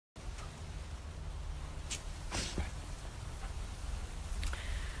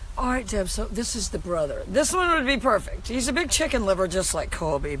All right, Deb, so this is the brother. This one would be perfect. He's a big chicken liver just like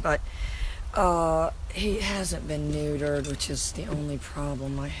Colby, but he hasn't been neutered, which is the only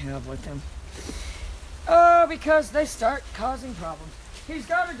problem I have with him. Because they start causing problems. He's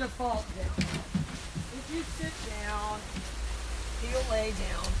got a default down. If you sit down, he'll lay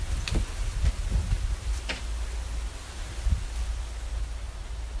down.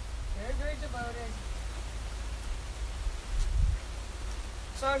 Very, very devoted.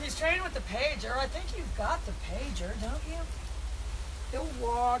 So he's trained with the pager. I think you've got the pager, don't you? He'll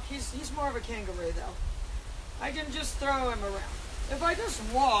walk. He's more of a kangaroo, though. I can just throw him around. If I just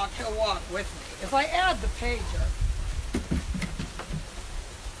walk, he'll walk with me. If I add the pager,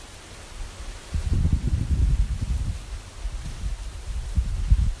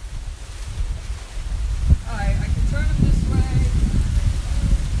 I can turn him this way.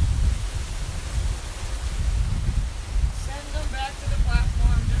 Send him back to the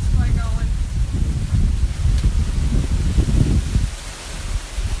platform just by going.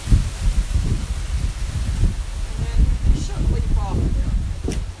 And then he should leap off of there.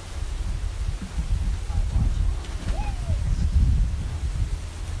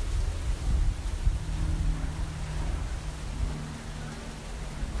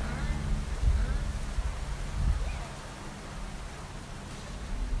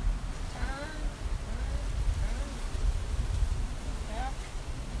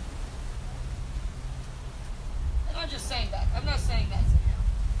 I'm just saying that. I'm not saying that to him.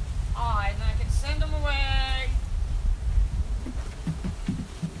 Alright, and I can send him away.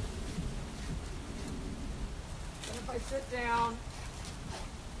 And if I sit down,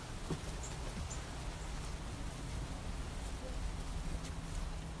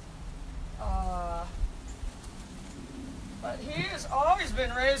 but he has always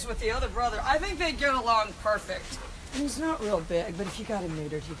been raised with the other brother. I think they get along perfect. And he's not real big, but if you got him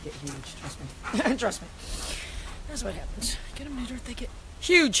neutered, he'd get huge. Trust me. Trust me. That's what happens. Get them neutered, they get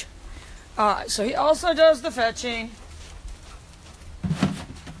huge. So he also does the fetching.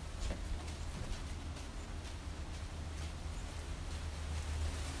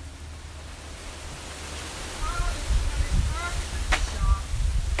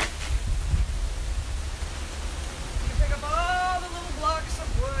 You pick up all the little blocks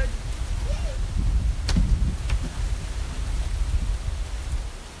of wood.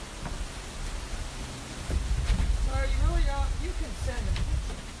 You can send him.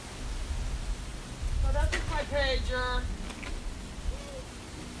 So that's just my pager.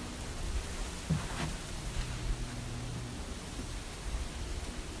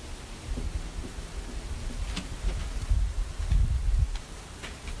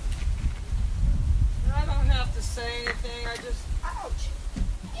 And I don't have to say anything. I just, ouch.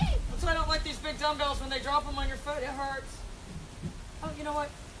 That's why I don't like these big dumbbells. When they drop them on your foot, it hurts. Oh, you know what?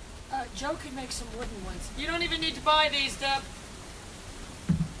 Joe could make some wooden ones. You don't even need to buy these, Deb.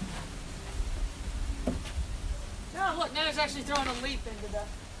 No, look, now he's actually throwing a leap into the...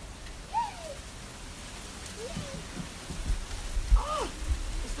 Oh!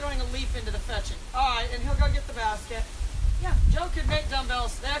 He's throwing a leap into the fetching. Alright, and he'll go get the basket. Yeah, Joe could make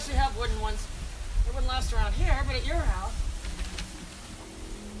dumbbells. They actually have wooden ones. They wouldn't last around here, but at your house.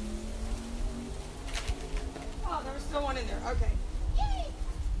 Oh, there was still one in there. Okay.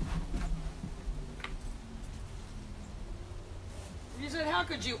 You said, how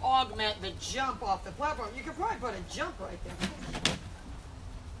could you augment the jump off the platform? You could probably put a jump right there.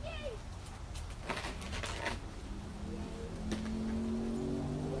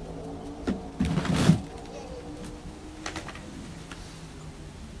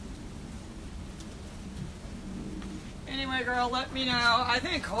 Anyway, girl, let me know. I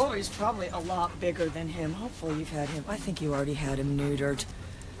think Colby's probably a lot bigger than him. Hopefully you've had him. I think you already had him neutered.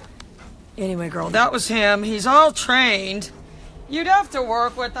 Anyway, girl, that was him. He's all trained. You'd have to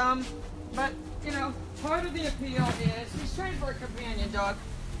work with them, but, you know, part of the appeal is he's trained for a companion dog.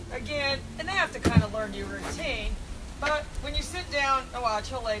 Again, and they have to kind of learn your routine, but when you sit down, oh, watch,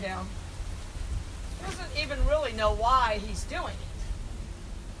 he'll lay down. He doesn't even really know why he's doing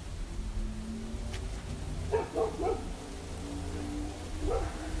it.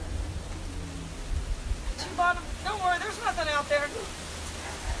 Bottom, don't worry, there's nothing out there.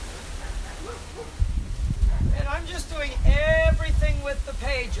 And I'm just doing everything with the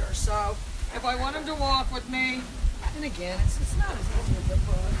pager, so if I want him to walk with me, and again, it's not as easy as it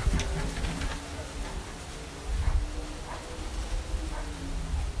was.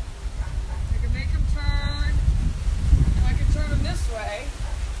 I can make him turn, and I can turn him this way.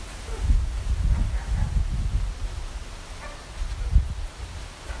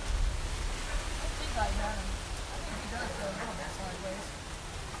 I think I had him. I think he does go a little bit sideways.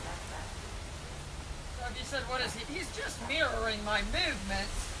 if you said, what is he? He's just mirroring my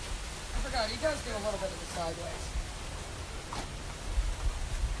movements. I forgot, he does do a little bit of the sideways.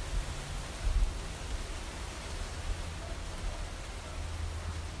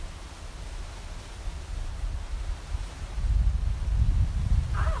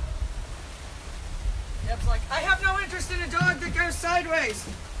 Deb's like, I have no interest in a dog that goes sideways.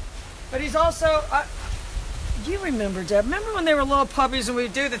 But he's also, do you remember, Deb? Remember when they were little puppies and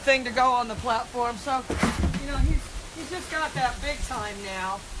we'd do the thing to go on the platform? So, you know, he's just got that big time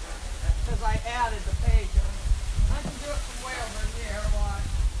now because I added the pager. I can do it from way over here. Watch.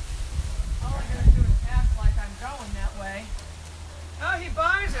 All I gotta do is act like I'm going that way. Oh, he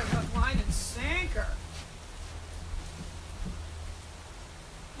buys it hook, line, and sinker.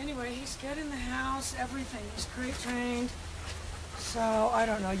 Anyway, he's good in the house, everything. He's crate trained. So, I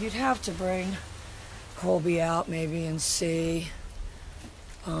don't know. You'd have to bring Colby out maybe and see,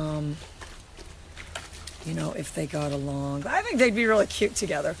 you know, if they got along. I think they'd be really cute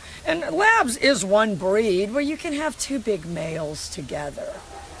together. And Labs is one breed where you can have two big males together.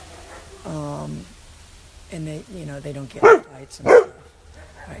 And they, you know, they don't get in fights and stuff.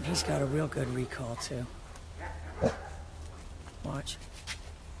 All right, he's got a real good recall too. Watch.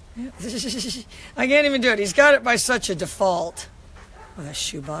 I can't even do it. He's got it by such a default. Oh, that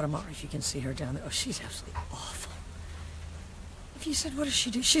shoe bottom. I don't know if you can see her down there. Oh, she's absolutely awful. If you said, what does she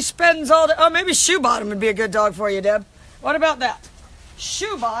do? She spends all day. Oh, maybe shoe bottom would be a good dog for you, Deb. What about that?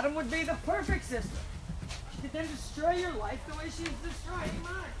 Shoe bottom would be the perfect sister. She could then destroy your life the way she's destroying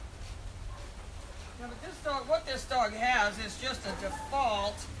mine. Now, but this dog, what this dog has is just a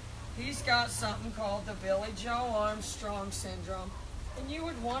default. He's got something called the Billy Joe Armstrong syndrome. And you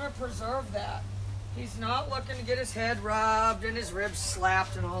would want to preserve that. He's not looking to get his head rubbed and his ribs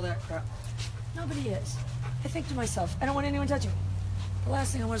slapped and all that crap. Nobody is. I think to myself, I don't want anyone touching me. The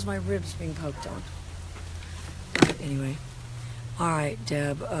last thing I want is my ribs being poked on. But anyway. All right,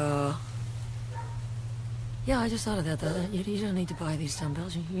 Deb. Yeah, I just thought of that, though. You don't need to buy these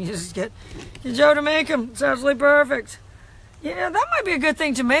dumbbells. You just get Joe to make them. It's absolutely perfect. You know, that might be a good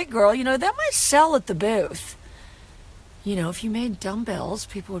thing to make, girl. You know, that might sell at the booth. You know, if you made dumbbells,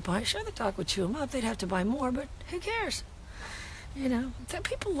 people would buy it. Sure, the dog would chew them up. They'd have to buy more, but who cares? You know,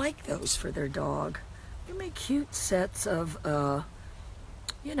 people like those for their dog. They make cute sets of,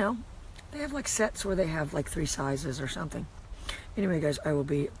 you know, they have like sets where they have like 3 sizes or something. Anyway, guys, I will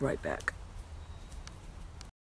be right back.